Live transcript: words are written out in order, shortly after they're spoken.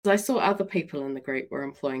I saw other people in the group were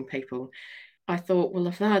employing people. I thought, well,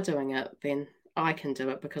 if they're doing it, then I can do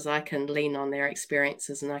it because I can lean on their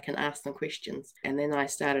experiences and I can ask them questions. And then I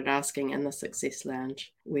started asking in the Success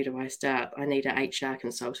Lounge, where do I start? I need an HR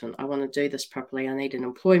consultant. I want to do this properly. I need an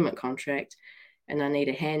employment contract and I need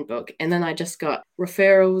a handbook. And then I just got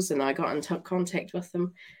referrals and I got into contact with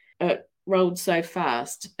them. It rolled so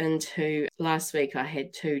fast into last week. I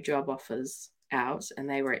had 2 job offers out and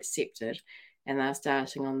they were accepted, and they're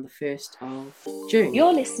starting on the 1st of June.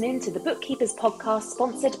 You're listening to the Bookkeepers podcast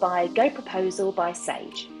sponsored by Go Proposal by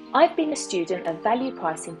Sage. I've been a student of value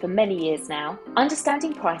pricing for many years now.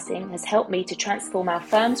 Understanding pricing has helped me to transform our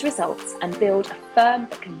firm's results and build a firm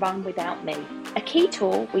that can run without me. A key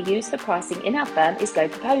tool we use for pricing in our firm is Go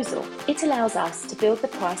Proposal. It allows us to build the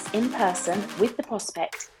price in person with the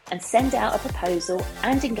prospect and send out a proposal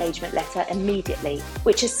and engagement letter immediately,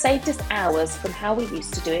 which has saved us hours from how we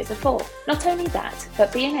used to do it before. Not only that,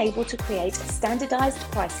 but being able to create a standardised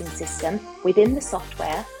pricing system within the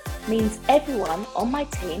software means everyone on my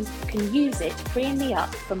team can use it, freeing me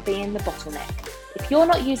up from being the bottleneck. If you're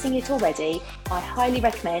not using it already, I highly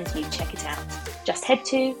recommend you check it out. Just head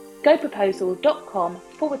to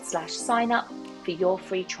goproposal.com/sign up for your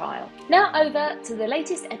free trial. Now over to the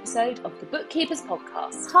latest episode of the Bookkeepers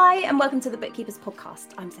podcast. Hi and welcome to the Bookkeepers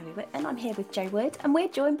podcast. I'm Zoe Whitman. I'm here with Jo Wood and we're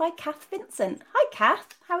joined by Kath Vincent. Hi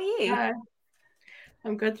Kath, how are you? Hi.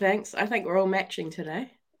 I'm good, thanks. I think we're all matching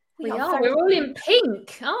today. We are. We're all in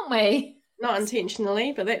pink, aren't we? Not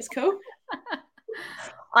intentionally, but that's cool.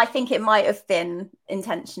 I think it might have been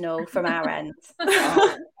intentional from our end.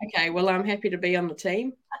 Okay, well, I'm happy to be on the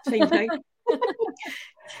team. Team pink.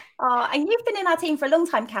 And you've been in our team for a long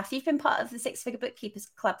time, Kath. You've been part of the Six Figure Bookkeepers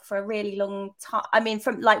Club for a really long time. I mean,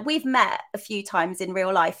 we've met a few times in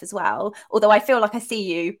real life as well, although I feel like I see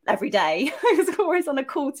you every day. We're always on a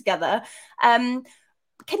call together. Do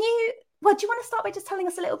you want to start by just telling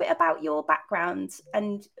us a little bit about your background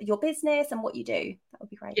and your business and what you do? That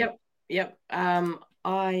would be great. Yep.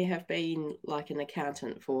 I have been like an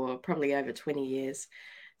accountant for probably over 20 years.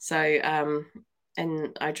 So,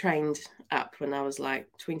 and I trained up when I was like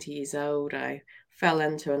 20 years old. I fell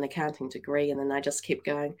into an accounting degree and then I just kept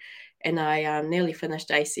going. And I nearly finished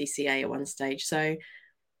ACCA at one stage. So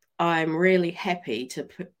I'm really happy to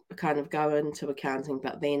kind of go into accounting,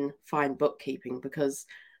 but then find bookkeeping because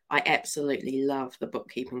I absolutely love the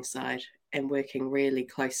bookkeeping side and working really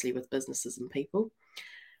closely with businesses and people.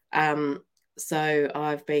 So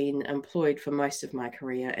I've been employed for most of my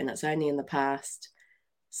career, and it's only in the past,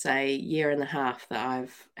 say, year and a half that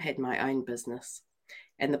I've had my own business.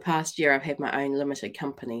 And the past year I've had my own limited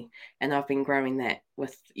company, and I've been growing that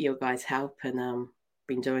with your guys' help, and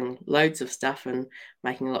been doing loads of stuff and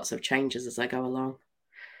making lots of changes as I go along.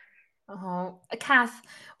 Oh, Kath,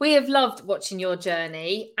 we have loved watching your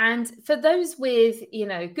journey. And for those with,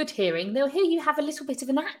 good hearing, they'll hear you have a little bit of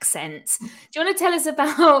an accent. Do you want to tell us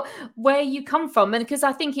about where you come from? And because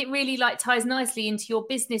I think it really ties nicely into your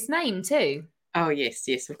business name too. Oh, yes,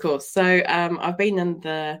 of course. So I've been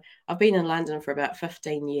in London for about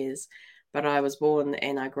 15 years, but I was born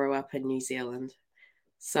and I grew up in New Zealand.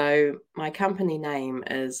 So my company name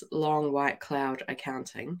is Long White Cloud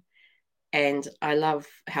Accounting. And I love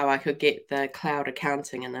how I could get the cloud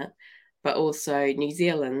accounting in it, but also New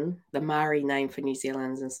Zealand, the Māori name for New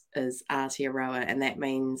Zealand is Aotearoa, and that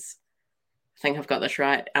means, I think I've got this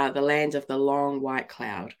right, the land of the long white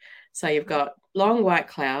cloud. So you've got Long White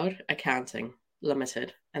Cloud Accounting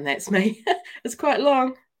Limited, and that's me. It's quite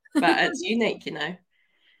long, but it's unique,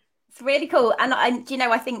 It's really cool. And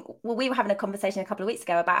I think, we were having a conversation a couple of weeks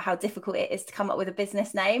ago about how difficult it is to come up with a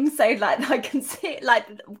business name. So I can see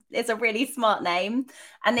it's a really smart name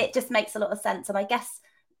and it just makes a lot of sense. And I guess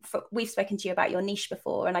we've spoken to you about your niche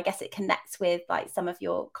before, and I guess it connects with some of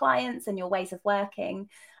your clients and your ways of working.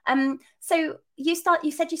 So you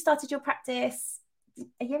said you started your practice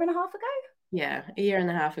a year and a half ago? Yeah, a year and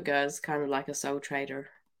a half ago as kind of like a sole trader.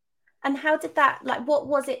 And how did that, what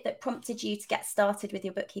was it that prompted you to get started with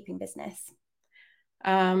your bookkeeping business?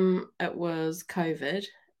 It was COVID,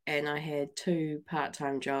 and I had 2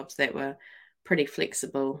 part-time jobs that were pretty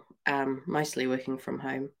flexible, mostly working from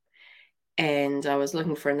home. And I was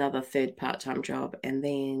looking for another 3rd part-time job. And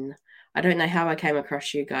then I don't know how I came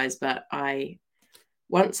across you guys, but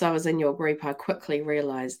once I was in your group, I quickly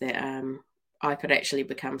realized that I could actually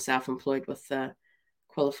become self-employed with the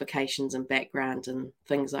qualifications and background and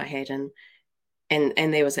things I had, and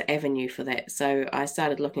there was an avenue for that. So I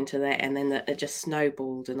started looking to that, and then it just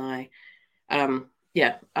snowballed, and I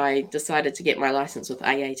decided to get my license with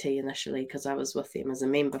AAT initially because I was with them as a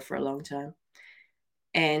member for a long time.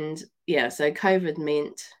 And so COVID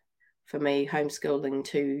meant for me homeschooling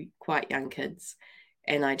two quite young kids,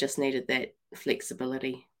 and I just needed that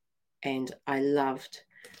flexibility. And I loved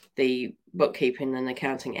the bookkeeping and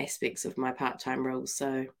accounting aspects of my part-time roles.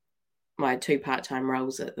 So my two part-time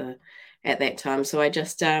roles at that time. So I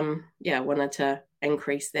just wanted to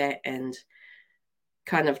increase that and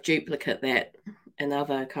kind of duplicate that in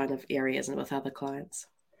other kind of areas and with other clients.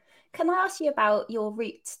 Can I ask you about your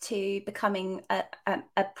route to becoming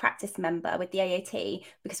a practice member with the AAT?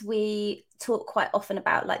 Because we talk quite often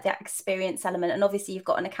about like that experience element, and obviously you've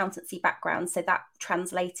got an accountancy background, so that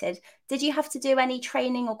translated. Did you have to do any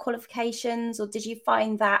training or qualifications, or did you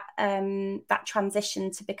find that that transition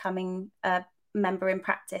to becoming a member in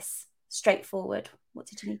practice straightforward? What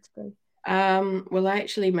did you need to do? Well, I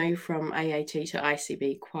actually moved from AAT to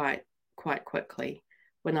ICB quite quickly.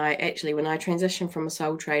 When I transitioned from a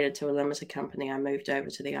sole trader to a limited company, I moved over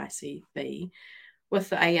to the ICB. With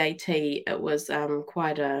the AAT, it was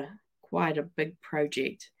quite a big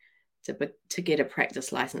project to get a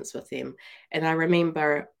practice license with them. And I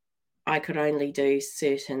remember I could only do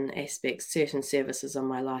certain aspects, certain services on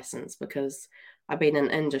my license because I've been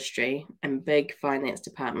in industry and big finance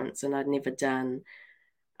departments, and I'd never done,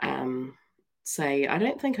 I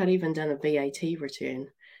don't think I'd even done a VAT return,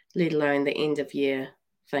 let alone the end of year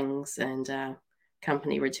things and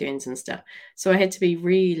company returns and stuff. So I had to be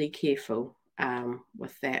really careful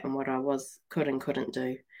with that and what I could and couldn't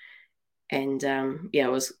do. And it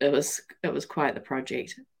was quite the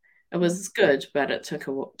project. It was good, but it took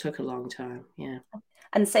a long time. Yeah.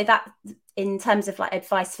 And so that, in terms of like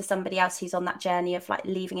advice for somebody else who's on that journey of like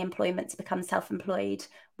leaving employment to become self-employed,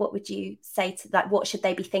 what would you say to that? What should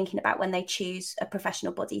they be thinking about when they choose a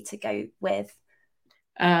professional body to go with?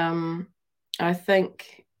 I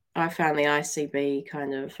think I found the ICB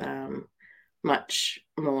kind of much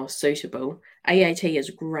more suitable. AAT is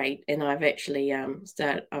great, and I'm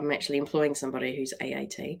actually employing somebody who's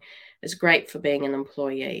AAT. It's great for being an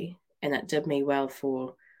employee, and it did me well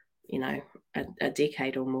for, a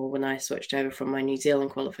decade or more when I switched over from my New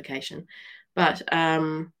Zealand qualification. But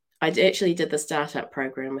I actually did the startup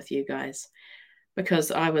program with you guys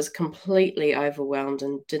because I was completely overwhelmed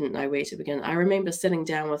and didn't know where to begin. I remember sitting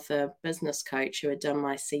down with a business coach who had done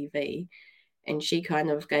my CV, and she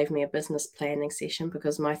kind of gave me a business planning session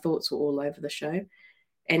because my thoughts were all over the show.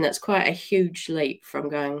 And it's quite a huge leap from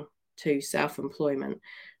going to self-employment.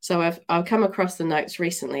 So I've come across the notes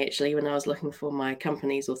recently, actually, when I was looking for my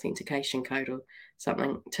company's authentication code or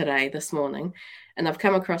something this morning. And I've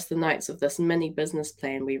come across the notes of this mini business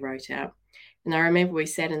plan we wrote out. And I remember we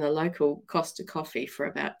sat in a local Costa Coffee for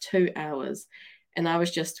about 2 hours. And I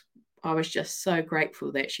was just so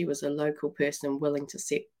grateful that she was a local person willing to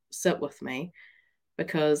sit with me,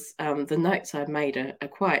 because the notes I've made are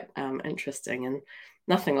quite interesting and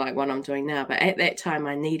nothing like what I'm doing now. But at that time,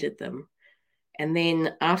 I needed them. And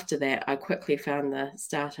then after that, I quickly found the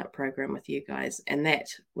startup program with you guys. And that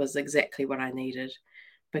was exactly what I needed,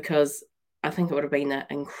 because I think it would have been an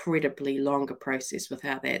incredibly longer process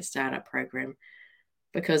without that startup program,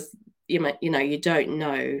 because you don't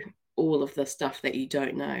know all of the stuff that you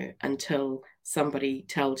don't know until somebody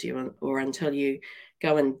tells you, or until you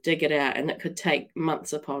go and dig it out, and it could take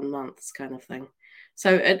months upon months kind of thing.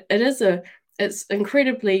 So it's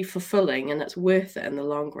incredibly fulfilling, and it's worth it in the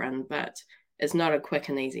long run, but it's not a quick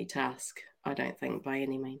and easy task, I don't think, by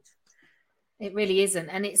any means. It really isn't.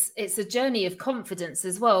 And it's a journey of confidence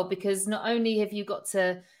as well, because not only have you got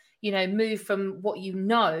to, move from what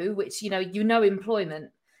which,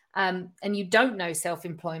 employment, and you don't know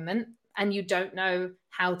self-employment, and you don't know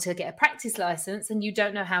how to get a practice license, and you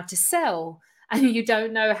don't know how to sell, and you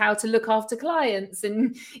don't know how to look after clients,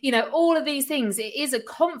 and, all of these things. It is a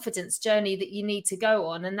confidence journey that you need to go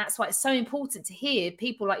on. And that's why it's so important to hear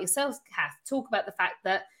people like yourself, Kath, talk about the fact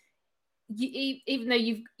that even though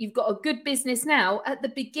you've got a good business now, at the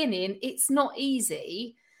beginning, it's not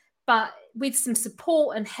easy, but with some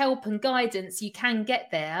support and help and guidance, you can get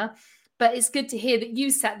there. But it's good to hear that you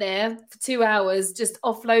sat there for 2 hours just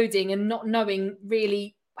offloading and not knowing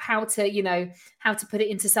really how to put it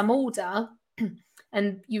into some order.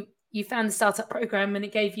 And you found the startup program, and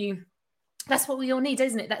it gave you, that's what we all need,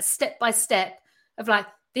 isn't it? That step by step of like,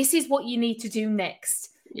 this is what you need to do next.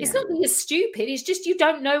 Yeah. It's not that you're stupid, it's just you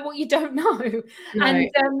don't know what you don't know. No.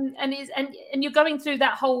 And you're going through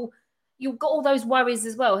that whole, you've got all those worries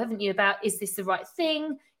as well, haven't you, about, is this the right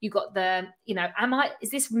thing? You got the, is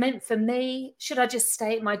this meant for me? Should I just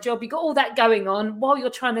stay at my job? You got all that going on while you're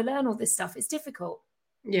trying to learn all this stuff. It's difficult.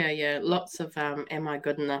 Yeah. Lots of am I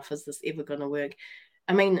good enough? Is this ever going to work?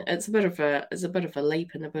 I mean, it's a bit of a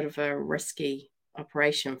leap and a bit of a risky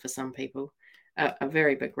operation for some people, a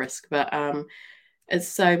very big risk. But it's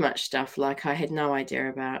so much stuff. Like I had no idea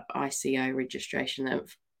about ICO registration,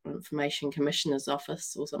 Information Commissioner's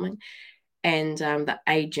Office or something. And the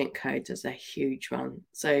agent code is a huge one.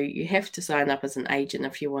 So you have to sign up as an agent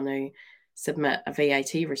if you want to submit a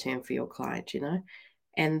VAT return for your client,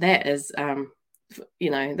 And that is,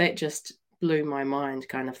 that just blew my mind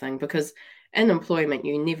kind of thing, because in employment,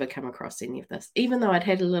 you never come across any of this. Even though I'd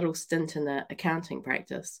had a little stint in the accounting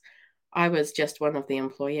practice, I was just one of the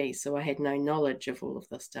employees, so I had no knowledge of all of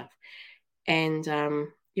this stuff. And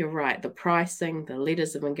you're right, the pricing, the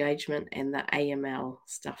letters of engagement, and the AML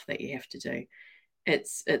stuff that you have to do.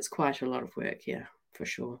 It's quite a lot of work, yeah, for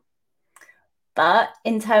sure. But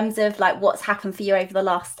in terms of like what's happened for you over the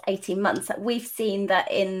last 18 months, like we've seen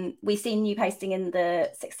you posting in the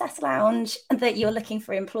Success Lounge that you're looking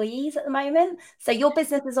for employees at the moment. So your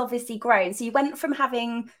business has obviously grown. So you went from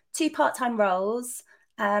having 2 part-time roles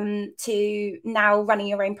to now running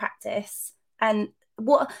your own practice. And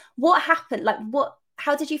what happened? Like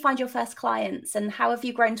how did you find your first clients, and how have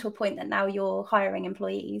you grown to a point that now you're hiring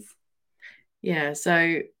employees? Yeah,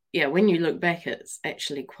 so yeah, when you look back, it's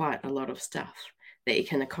actually quite a lot of stuff that you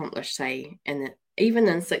can accomplish, say, even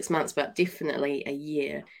in 6 months, but definitely a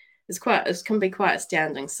year. It can be quite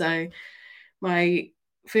astounding. So my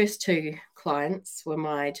first 2 clients were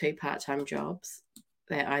my 2 part-time jobs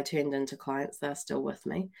that I turned into clients. They're still with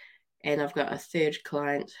me. And I've got a 3rd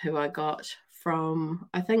client who I got from,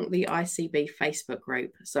 I think, the ICB Facebook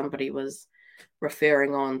group. Somebody was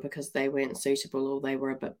referring on because they weren't suitable or they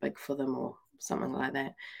were a bit big for them or something like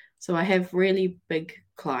that. So I have really big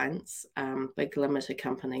clients, big limited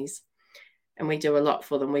companies, and we do a lot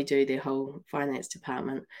for them. We do their whole finance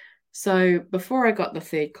department. So before I got the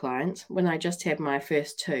 3rd client, when I just had my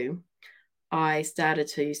first 2, I started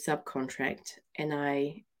to subcontract, and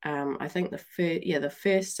I think the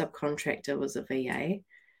first subcontractor was a VA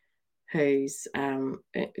who's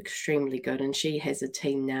extremely good, and she has a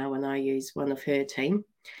team now, and I use one of her team.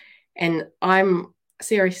 And I'm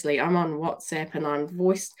on WhatsApp, and I'm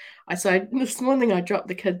so this morning I dropped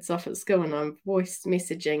the kids off at school, and I'm voice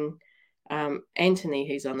messaging Anthony,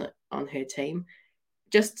 who's on her team,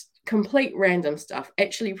 just complete random stuff.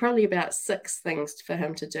 Actually, probably about 6 things for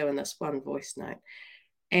him to do in this one voice note.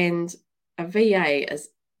 And a VA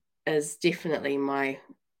is definitely my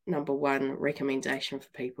number 1 recommendation for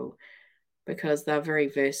people, because they're very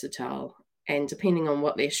versatile, and depending on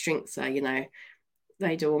what their strengths are,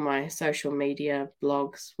 they do all my social media,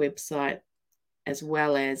 blogs, website, as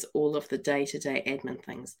well as all of the day-to-day admin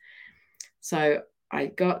things. So I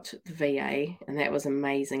got the VA, and that was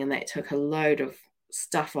amazing, and that took a load of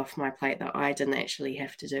stuff off my plate that I didn't actually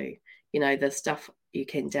have to do. The stuff you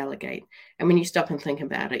can delegate, and when you stop and think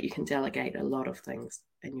about it, you can delegate a lot of things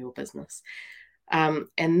in your business. And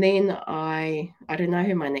then I don't know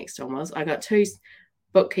who my next one was. I got 2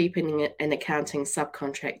 bookkeeping and accounting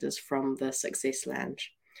subcontractors from the Success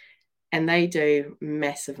Lounge, and they do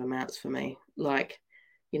massive amounts for me. Like,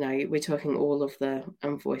 we're talking all of the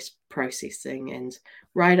invoice processing and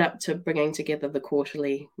right up to bringing together the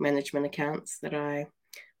quarterly management accounts that I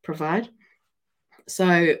provide.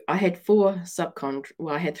 So I had 4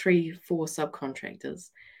 subcontractors,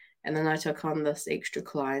 and then I took on this extra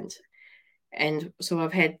client. And so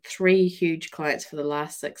I've had 3 huge clients for the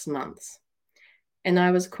last 6 months. And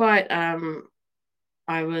I was quite, I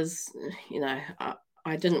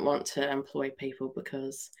didn't want to employ people,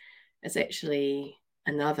 because it's actually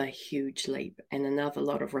another huge leap and another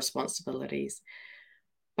lot of responsibilities.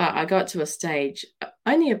 But I got to a stage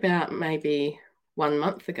only about maybe 1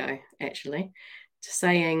 month ago, actually, to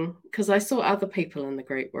saying, because I saw other people in the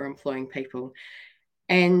group were employing people,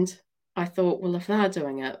 and I thought, well, if they're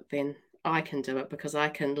doing it, then I can do it, because I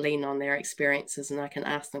can lean on their experiences and I can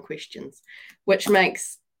ask them questions, which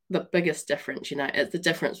makes the biggest difference. It's the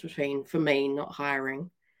difference between, for me, not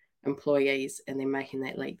hiring employees and then making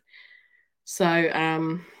that leap. So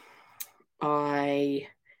I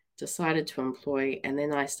decided to employ, and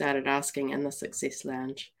then I started asking in the Success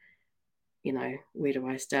Lounge, where do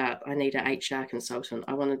I start? I need an HR consultant.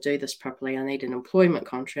 I want to do this properly. I need an employment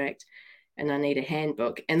contract, and I need a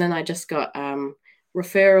handbook. And then I just got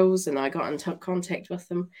referrals, and I got into contact with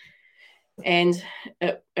them, and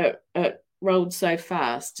it rolled so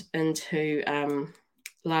fast into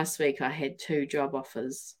last week. I had 2 job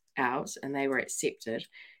offers out, and they were accepted,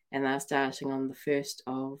 and they're starting on the 1st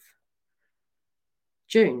of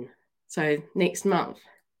June. So next month,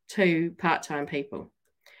 2 part-time people.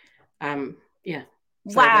 Yeah.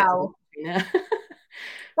 So wow.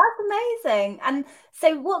 That's amazing. And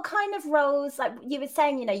so what kind of roles, like you were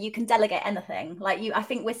saying, you can delegate anything. Like I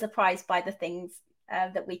think we're surprised by the things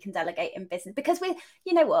that we can delegate in business, because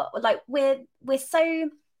you know what, like we're so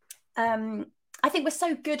I think we're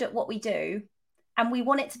so good at what we do, and we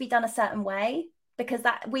want it to be done a certain way, because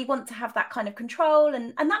that we want to have that kind of control,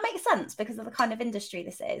 and that makes sense because of the kind of industry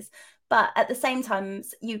this is. But at the same time,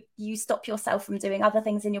 you stop yourself from doing other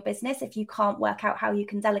things in your business if you can't work out how you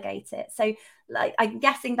can delegate it. So like, I'm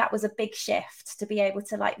guessing that was a big shift to be able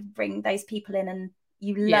to like bring those people in, and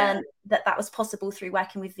you learn that was possible through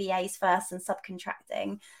working with VAs first and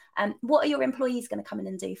subcontracting. What are your employees going to come in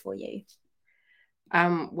and do for you?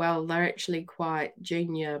 Well, they're actually quite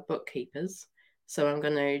junior bookkeepers, so I'm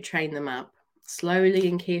going to train them up slowly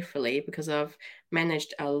and carefully, because I've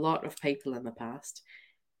managed a lot of people in the past,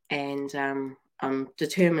 and I'm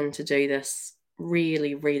determined to do this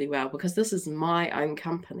really, really well, because this is my own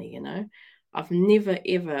company, you know. I've never,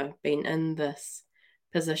 ever been in this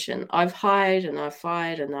position. I've hired and I've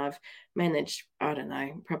fired and I've managed, I don't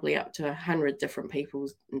know, probably up to 100 different people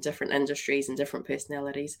in different industries and different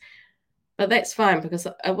personalities. But that's fine, because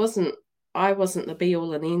I wasn't the be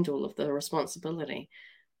all and end all of the responsibility.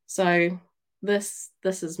 So this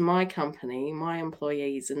is my company, my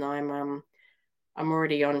employees, and I'm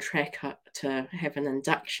already on track to have an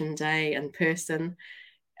induction day in person.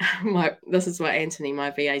 This is what Anthony, my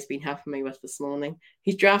VA, has been helping me with this morning.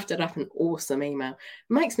 He's drafted up an awesome email. It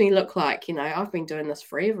makes me look like, you know, I've been doing this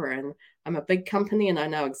forever and I'm a big company and I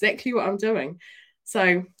know exactly what I'm doing.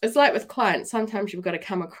 So it's like with clients, sometimes you've got to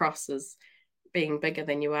come across as being bigger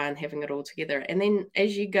than you are and having it all together. And then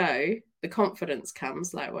as you go, the confidence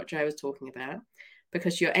comes, like what Joe was talking about,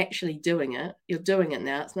 because you're actually doing it. You're doing it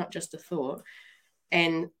now. It's not just a thought.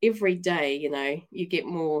 And every day, you know, you get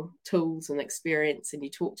more tools and experience and you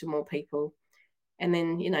talk to more people. And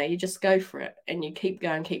then, you know, you just go for it and you keep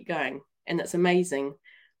going, keep going. And it's amazing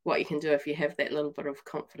what you can do if you have that little bit of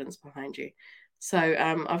confidence behind you. So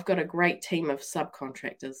I've got a great team of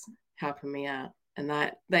subcontractors helping me out. And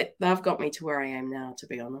they've got me to where I am now, to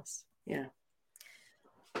be honest. Yeah.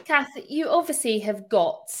 Kath, you obviously have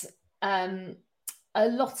got a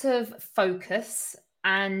lot of focus,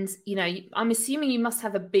 and, you know, I'm assuming you must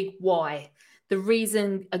have a big why, the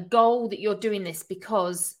reason, a goal that you're doing this,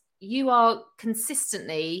 because you are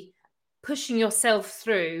consistently pushing yourself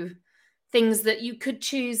through things that you could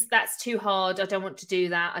choose. That's too hard. I don't want to do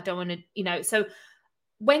that. I don't want to, you know, so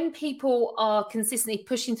when people are consistently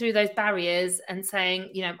pushing through those barriers and saying,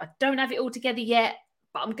 you know, I don't have it all together yet,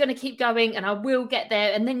 but I'm going to keep going and I will get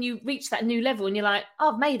there. And then you reach that new level and you're like,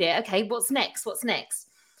 oh, I've made it. Okay, what's next? What's next?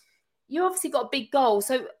 You obviously got a big goal.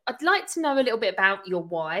 So I'd like to know a little bit about your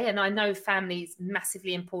why. And I know family is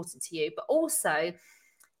massively important to you, but also,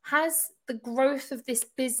 has the growth of this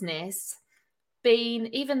business been,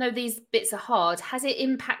 even though these bits are hard, has it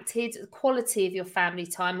impacted the quality of your family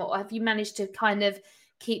time, or have you managed to kind of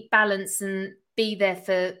keep balance and be there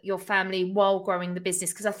for your family while growing the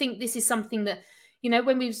business? Because I think this is something that, you know,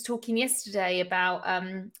 when we was talking yesterday about,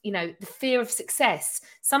 you know, the fear of success,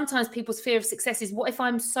 sometimes people's fear of success is, what if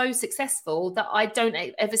I'm so successful that I don't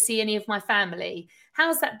ever see any of my family?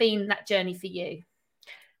 How's that been, that journey for you?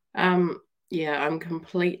 Yeah, I'm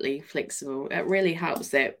completely flexible. It really helps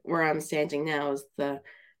that where I'm standing now is the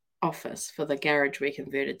office for the garage we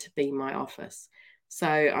converted to be my office. So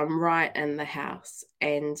I'm right in the house,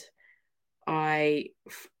 and I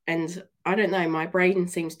don't know, my brain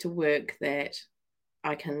seems to work that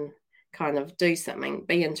I can kind of do something,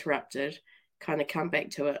 be interrupted, kind of come back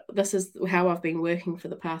to it. This is how I've been working for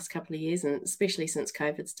the past couple of years, and especially since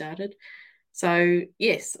COVID started. So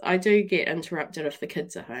yes, I do get interrupted if the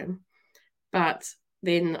kids are home, but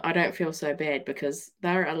then I don't feel so bad because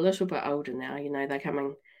they're a little bit older now. You know, they're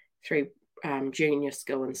coming through junior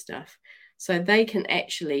school and stuff. So they can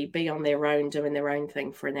actually be on their own, doing their own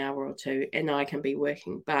thing for an hour or two, and I can be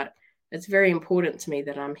working. But it's very important to me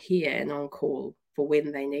that I'm here and on call for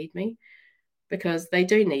when they need me, because they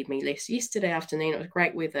do need me less. Yesterday afternoon, it was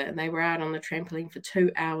great weather, and they were out on the trampoline for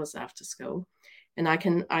 2 hours after school. And I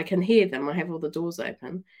can hear them. I have all the doors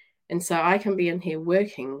open. And so I can be in here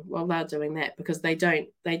working while they're doing that, because they don't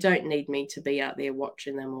need me to be out there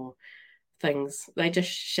watching them or things. They just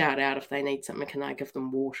shout out if they need something, and I give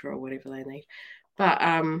them water or whatever they need. But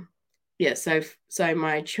yeah, so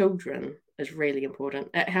my children is really important.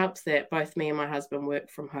 It helps that both me and my husband work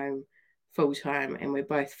from home full time, and we're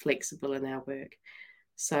both flexible in our work.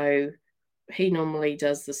 So he normally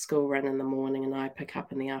does the school run in the morning and I pick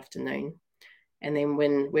up in the afternoon. And then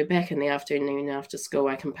when we're back in the afternoon after school,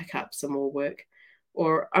 I can pick up some more work.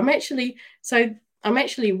 Or I'm actually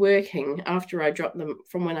working after I drop them,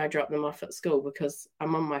 from when I drop them off at school, because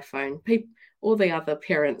I'm on my phone. All the other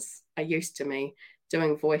parents are used to me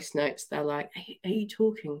doing voice notes, they're like, are you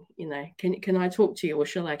talking? You know, can I talk to you, or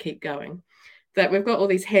shall I keep going? That we've got all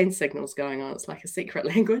these hand signals going on. It's like a secret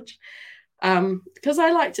language. Because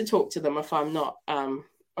I like to talk to them if I'm not on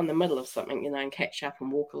the middle of something, you know, and catch up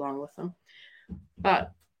and walk along with them.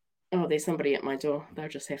 But, oh, there's somebody at my door. They'll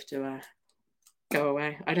just have to go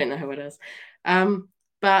away. I don't know who it is.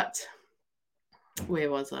 But where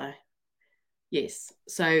was I? Yes.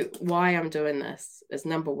 So why I'm doing this is,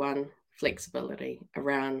 number one, flexibility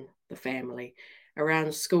around the family,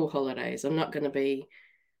 around school holidays. I'm not going to be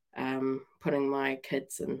putting my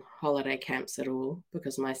kids in holiday camps at all,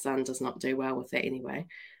 because my son does not do well with that anyway.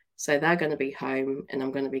 So they're going to be home, and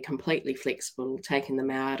I'm going to be completely flexible, taking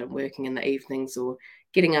them out and working in the evenings, or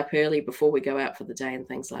getting up early before we go out for the day and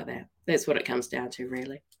things like that. That's what it comes down to,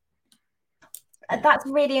 really. That's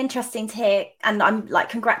really interesting to hear, and I'm like,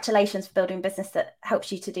 congratulations for building a business that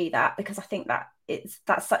helps you to do that, because I think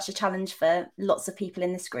that's such a challenge for lots of people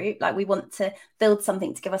in this group. Like, we want to build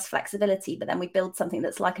something to give us flexibility, but then we build something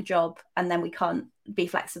that's like a job, and then we can't be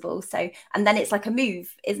flexible. So, and then it's like a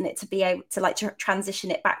move, isn't it, to be able to like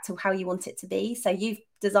transition it back to how you want it to be. So you've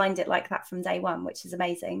designed it like that from day one, which is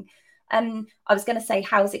amazing. I was going to say,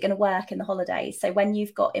 how is it going to work in the holidays? So when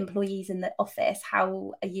you've got employees in the office,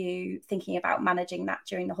 how are you thinking about managing that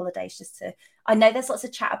during the holidays? I know there's lots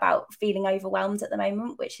of chat about feeling overwhelmed at the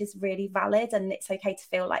moment, which is really valid, and it's okay to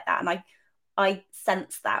feel like that. And I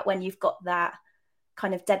sense that when you've got that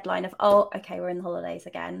kind of deadline of, oh, okay, we're in the holidays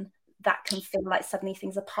again, that can feel like suddenly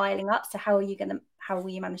things are piling up. So how will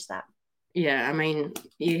you manage that? Yeah, I mean,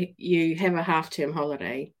 you have a half-term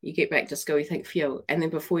holiday, you get back to school, you think, phew, and then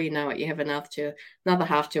before you know it, you have another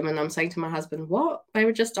half-term, and I'm saying to my husband, what? They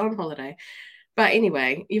were just on holiday. But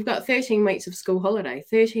anyway, you've got 13 weeks of school holiday.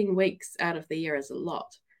 13 weeks out of the year is a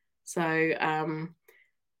lot. So I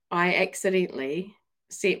accidentally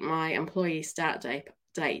set my employee start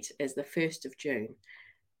date as the 1st of June.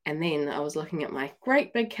 And then I was looking at my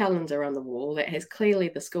great big calendar on the wall that has clearly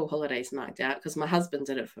the school holidays marked out, because my husband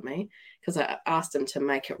did it for me, because I asked him to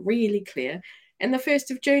make it really clear. And the 1st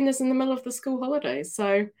of June is in the middle of the school holidays.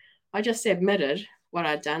 So I just admitted what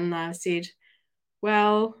I'd done. And I said,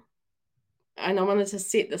 well, and I wanted to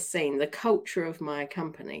set the scene. The culture of my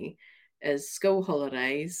company is school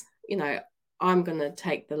holidays. You know, I'm going to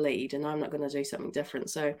take the lead, and I'm not going to do something different.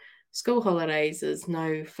 So school holidays is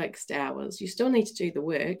no fixed hours. You still need to do the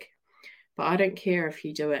work, but I don't care if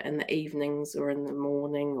you do it in the evenings or in the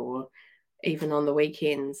morning or even on the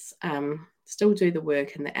weekends. Still do the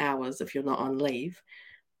work in the hours if you're not on leave,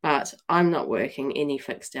 but I'm not working any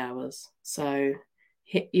fixed hours. So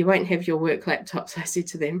you won't have your work laptops, I said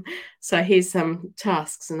to them. So here's some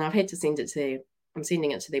tasks, and I've had to send it to I'm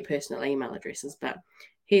sending it to their personal email addresses, but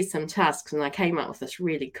here's some tasks. And I came up with this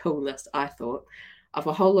really cool list, I thought, of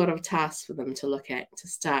a whole lot of tasks for them to look at to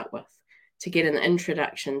start with, to get an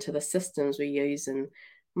introduction to the systems we use in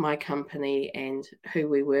my company and who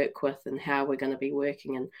we work with and how we're going to be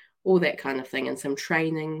working and all that kind of thing, and some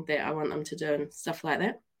training that I want them to do and stuff like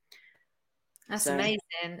that. That's amazing.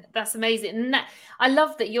 That's amazing. And I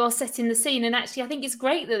love that you're setting the scene. And actually, I think it's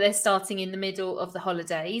great that they're starting in the middle of the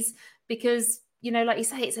holidays, because, you know, like you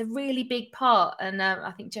say, it's a really big part. And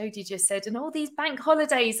I think Jodie just said, and all these bank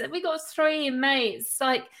holidays, we got 3 in May. It's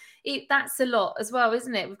like, that's a lot as well,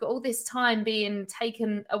 isn't it? We've got all this time being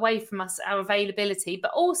taken away from us, our availability,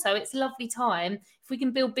 but also it's lovely time if we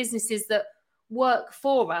can build businesses that work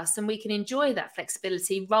for us and we can enjoy that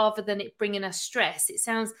flexibility rather than it bringing us stress. It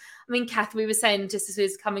sounds, I mean, Kath, we were saying just as we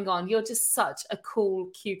was coming on, you're just such a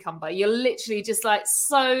cool cucumber. You're literally just like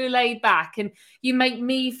so laid back, and you make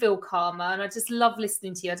me feel calmer, and I just love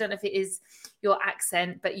listening to you. I don't know if it is your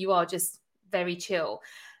accent, but you are just very chill.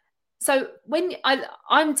 So when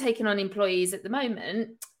I'm taking on employees at the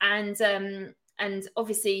moment, and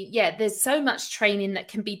obviously, yeah, there's so much training that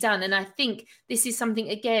can be done. And I think this is something,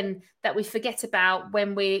 again, that we forget about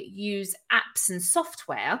when we use apps and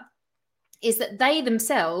software, is that they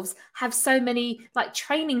themselves have so many like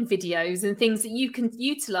training videos and things that you can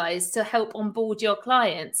utilize to help onboard your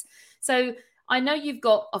clients. So I know you've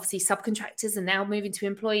got obviously subcontractors and now moving to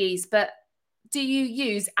employees, but do you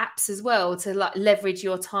use apps as well to like leverage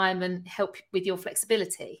your time and help with your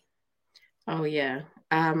flexibility? Oh, yeah.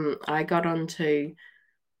 I got onto,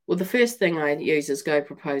 well, the first thing I use is Go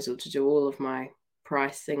Proposal to do all of my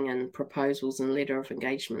pricing and proposals and letter of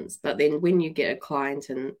engagements. But then when you get a client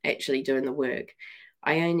and actually doing the work,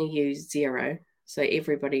 I only use Xero. So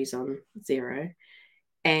everybody's on Xero.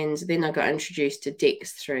 And then I got introduced to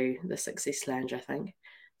Dex through the Success Lounge, I think.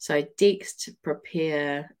 So Dex to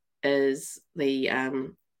prepare is the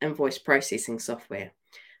invoice processing software.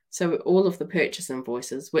 So all of the purchase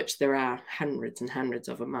invoices, which there are hundreds and hundreds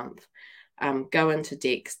of a month, go into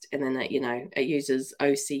Dext, and then it uses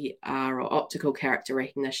OCR or optical character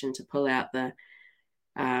recognition to pull out the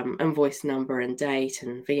invoice number and date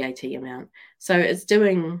and VAT amount. So it's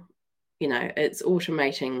doing, it's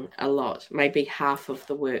automating a lot, maybe half of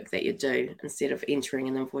the work that you do instead of entering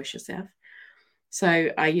an invoice yourself.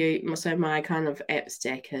 So my kind of app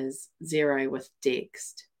stack is Xero with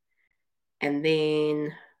Dext, and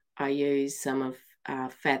then I use some of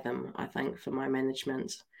Fathom, I think, for my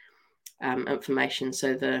management information.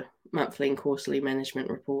 So the monthly and quarterly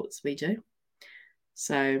management reports we do.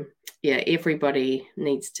 So yeah, everybody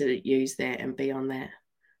needs to use that and be on that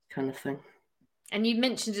kind of thing. And you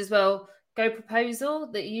mentioned as well Go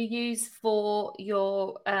Proposal that you use for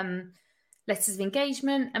your letters of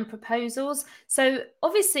engagement and proposals. So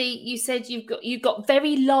obviously you said you've got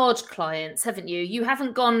very large clients, haven't you? You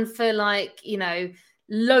haven't gone for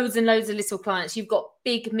loads and loads of little clients. You've got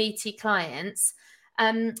big meaty clients.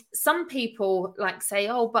 Some people say,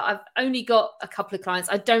 oh, but I've only got a couple of clients,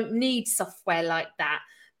 I don't need software like that.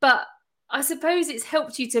 But I suppose it's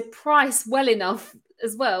helped you to price well enough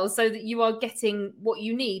as well, so that you are getting what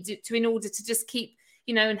you need to in order to just keep,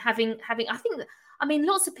 and having. I mean,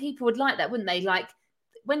 lots of people would like that, wouldn't they?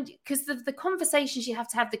 Because the conversations you have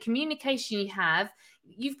to have, the communication you have,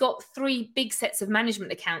 you've got 3 big sets of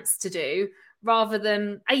management accounts to do rather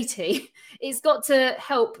than 80. It's got to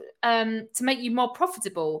help to make you more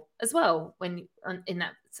profitable as well when in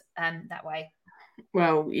that way.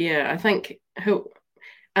 Well, yeah, I think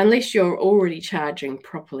unless you're already charging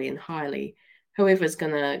properly and highly, whoever's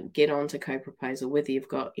going to get onto co-proposal, whether you've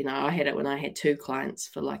got, I had it when I had 2 clients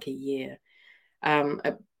for a year.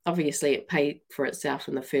 Obviously it paid for itself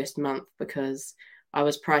in the first month because I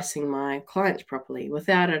was pricing my clients properly.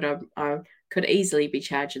 Without it, I could easily be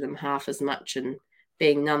charging them half as much and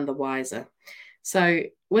being none the wiser. So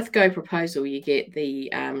with Go Proposal, you get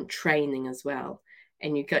the training as well,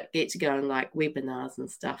 and you get to go on webinars and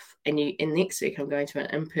stuff. And next week I'm going to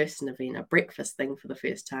an in-person event, a breakfast thing for the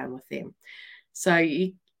first time with them. So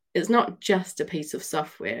it's not just a piece of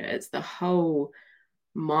software; it's the whole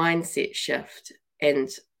mindset shift. And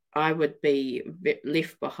I would be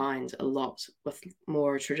left behind a lot with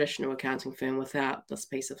more traditional accounting firm without this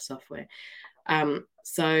piece of software. The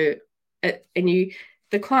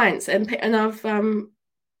clients and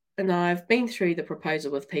I've been through the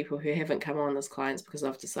proposal with people who haven't come on as clients because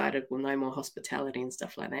I've decided, well, no more hospitality and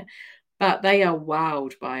stuff like that. But they are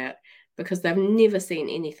wowed by it because they've never seen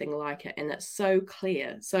anything like it, and it's so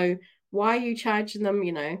clear. So why are you charging them,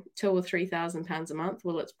 £2,000 or £3,000 a month?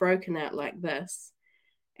 Well, it's broken out like this,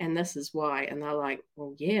 and this is why. And they're like,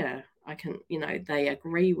 well, yeah, I can, they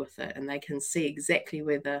agree with it, and they can see exactly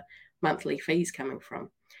where the monthly fee's coming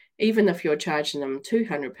from. Even if you're charging them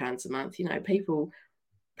 £200 a month,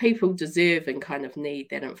 people deserve and kind of need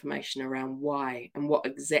that information around why and what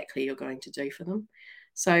exactly you're going to do for them.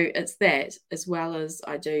 So it's that, as well as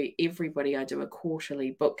I do a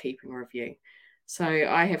quarterly bookkeeping review. So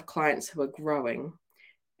I have clients who are growing,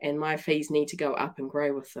 and my fees need to go up and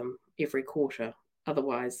grow with them every quarter.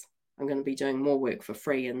 Otherwise, I'm going to be doing more work for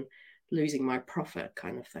free and losing my profit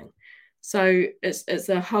kind of thing. So it's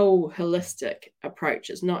a whole holistic approach.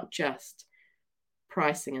 It's not just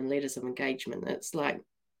pricing and letters of engagement. It's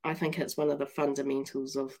I think it's one of the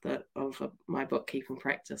fundamentals of my bookkeeping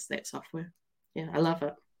practice, that software. Yeah, I love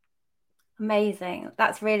it. Amazing.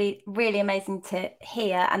 That's really, really amazing to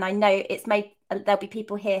hear. And I know there'll be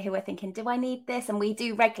people here who are thinking, do I need this? And we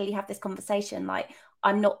do regularly have this conversation,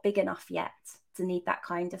 I'm not big enough yet to need that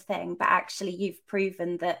kind of thing. But actually, you've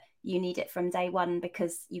proven that you need it from day one,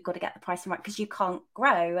 because you've got to get the pricing right, because you can't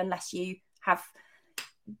grow unless you're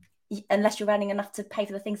earning enough to pay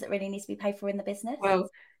for the things that really need to be paid for in the business. Well,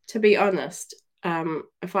 to be honest,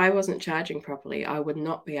 if I wasn't charging properly, I would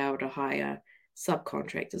not be able to hire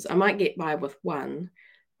subcontractors. I might get by with one,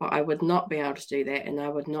 but I would not be able to do that, and I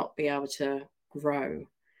would not be able to grow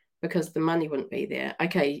because the money wouldn't be there.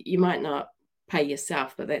 Okay, you might not pay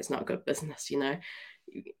yourself, but that's not good business.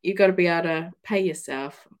 You've got to be able to pay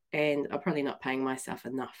yourself, and I'm probably not paying myself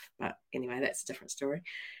enough, but anyway, that's a different story.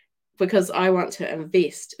 Because I want to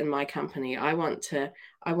invest in my company. After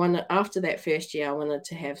that first year, I wanted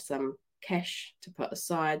to have some cash to put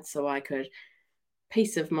aside so I could,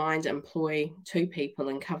 peace of mind, employ 2 people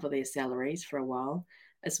and cover their salaries for a while,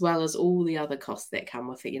 as well as all the other costs that come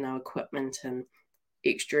with it, equipment and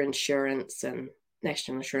extra insurance and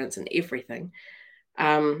national insurance and everything.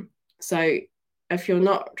 So if you're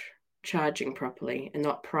not charging properly and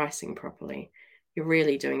not pricing properly, you're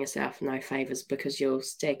really doing yourself no favors, because you'll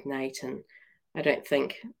stagnate, and I don't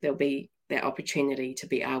think there'll be that opportunity to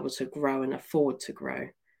be able to grow and afford to grow.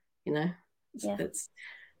 It's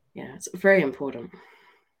very important.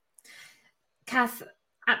 Kath,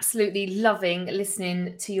 absolutely loving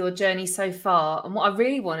listening to your journey so far. And what I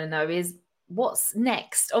really want to know is what's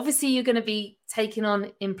next. Obviously, you're going to be taking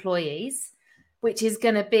on employees, which is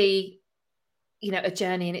going to be, a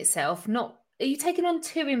journey in itself. Are you taking on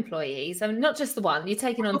 2 employees? I mean, not just the one, you're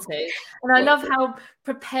taking on 2. And I love how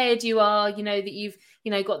prepared you are, that you've,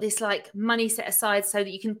 got this like money set aside so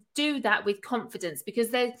that you can do that with confidence,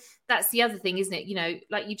 because that's the other thing, isn't it?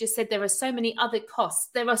 Like you just said, there are so many other costs.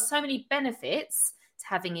 There are so many benefits to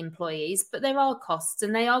having employees, but there are costs,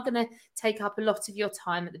 and they are going to take up a lot of your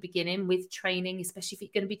time at the beginning with training, especially if you're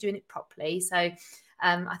going to be doing it properly. So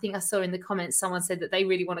I think I saw in the comments someone said that they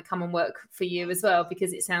really want to come and work for you as well,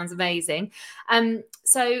 because it sounds amazing.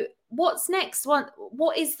 So what's next?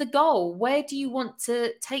 What is the goal? Where do you want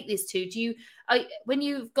to take this to? When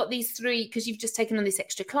you've got these 3, because you've just taken on this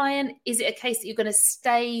extra client, is it a case that you're going to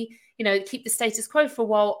stay, keep the status quo for a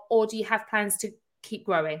while, or do you have plans to keep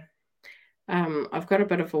growing? I've got a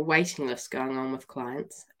bit of a waiting list going on with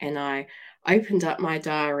clients, and I opened up my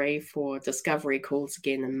diary for discovery calls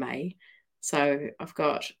again in May. So I've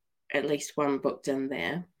got at least one booked in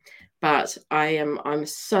there. But I'm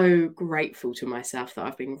so grateful to myself that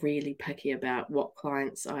I've been really picky about what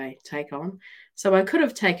clients I take on. So I could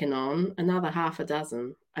have taken on another half a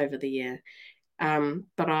dozen over the year.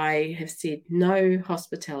 But I have said no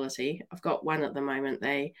hospitality. I've got one at the moment.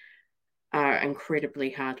 They are incredibly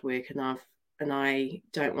hard work, and I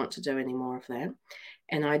don't want to do any more of that.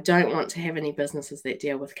 And I don't want to have any businesses that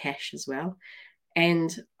deal with cash as well.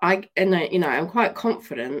 And I'm quite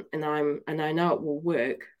confident, and I know it will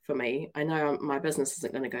work for me. I know my business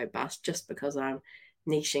isn't going to go bust just because I'm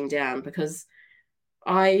niching down, because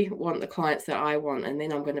I want the clients that I want, and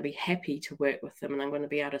then I'm going to be happy to work with them, and I'm going to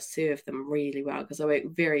be able to serve them really well, because I work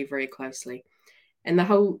very, very closely. And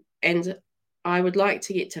I would like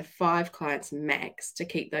to get to 5 clients max to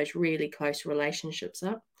keep those really close relationships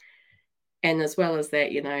up. And as well as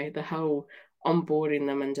that, the whole onboarding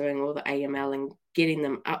them and doing all the AML and getting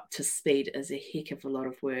them up to speed is a heck of a lot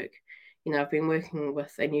of work. I've been working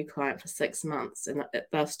with a new client for 6 months, and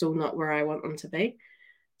they're still not where I want them to be.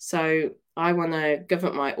 So I want to give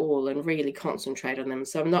it my all and really concentrate on them.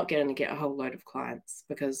 So I'm not going to get a whole load of clients,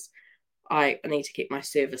 because I need to keep my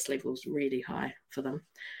service levels really high for them.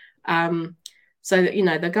 So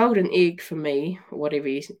the golden egg for me, whatever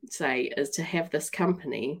you say, is to have this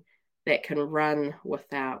company that can run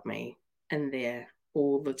without me in there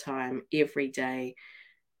all the time, every day.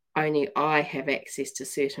 Only I have access to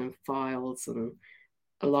certain files and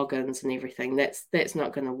logins and everything. That's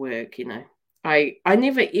not going to work. I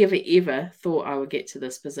never ever thought I would get to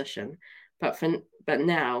this position, but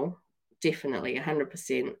now definitely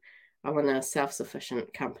 100%. I want a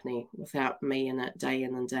self-sufficient company without me in it, day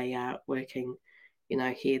in and day out, working,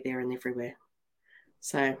 here, there, and everywhere.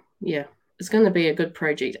 So yeah, it's going to be a good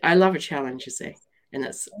project. I love a challenge, you see, and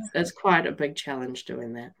it's quite a big challenge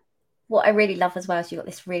doing that. What I really love as well is you've got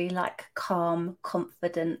this really like calm,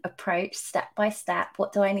 confident approach, step by step.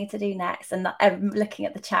 What do I need to do next? And I'm looking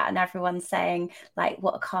at the chat, and everyone's saying like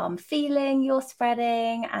what a calm feeling you're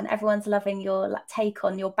spreading, and everyone's loving your like take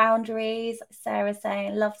on your boundaries. Sarah's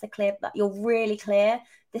saying, love the clip, that you're really clear.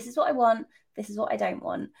 This is what I want. This is what I don't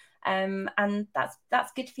want. And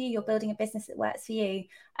that's good for you. You're building a business that works for you.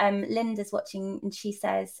 Linda's watching, and she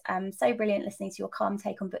says, so brilliant listening to your calm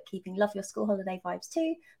take on bookkeeping. Love your school holiday vibes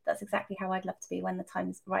too. That's exactly how I'd love to be when the time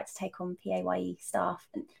is right to take on PAYE staff.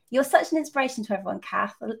 And you're such an inspiration to everyone,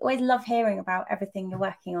 Kath. I always love hearing about everything you're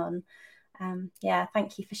working on.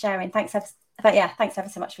 Thank you for sharing. Thanks ever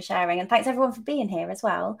so much for sharing, and thanks everyone for being here as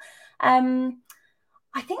well.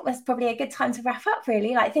 I think that's probably a good time to wrap up,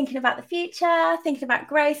 really, like thinking about the future, thinking about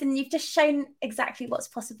growth, and you've just shown exactly what's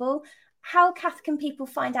possible. How, Kath, can people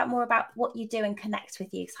find out more about what you do and connect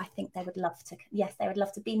with you? Because I think they would love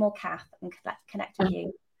to be more Kath and connect with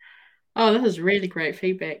you. Oh, this is really great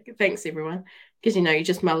feedback. Thanks, everyone. Because, you're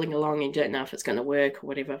just mulling along and you don't know if it's going to work or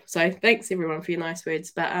whatever. So thanks, everyone, for your nice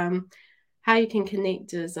words. But how you can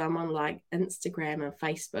connect is I'm on like Instagram and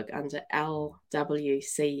Facebook under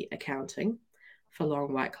LWC Accounting, for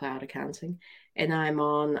Long White Cloud Accounting, and I'm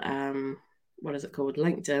on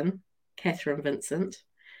LinkedIn, Catherine Vincent,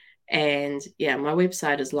 and my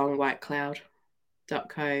website is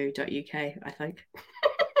longwhitecloud.co.uk, I think.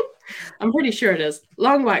 I'm pretty sure it is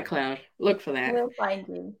Long White Cloud. Look for that. We'll find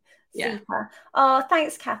you. Yeah. Super. Oh,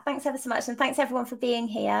 thanks, Kath. Thanks ever so much, and thanks everyone for being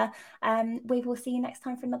here. We will see you next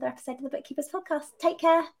time for another episode of the Bookkeepers Podcast. Take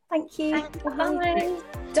care. Thank you. Bye.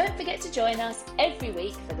 Don't forget to join us every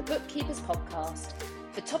week for the Bookkeepers Podcast.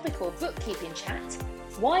 For topical bookkeeping chat,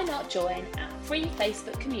 why not join our free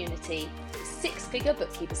Facebook community, the Six Figure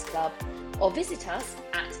Bookkeepers Club, or visit us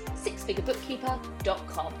at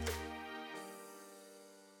sixfigurebookkeeper.com.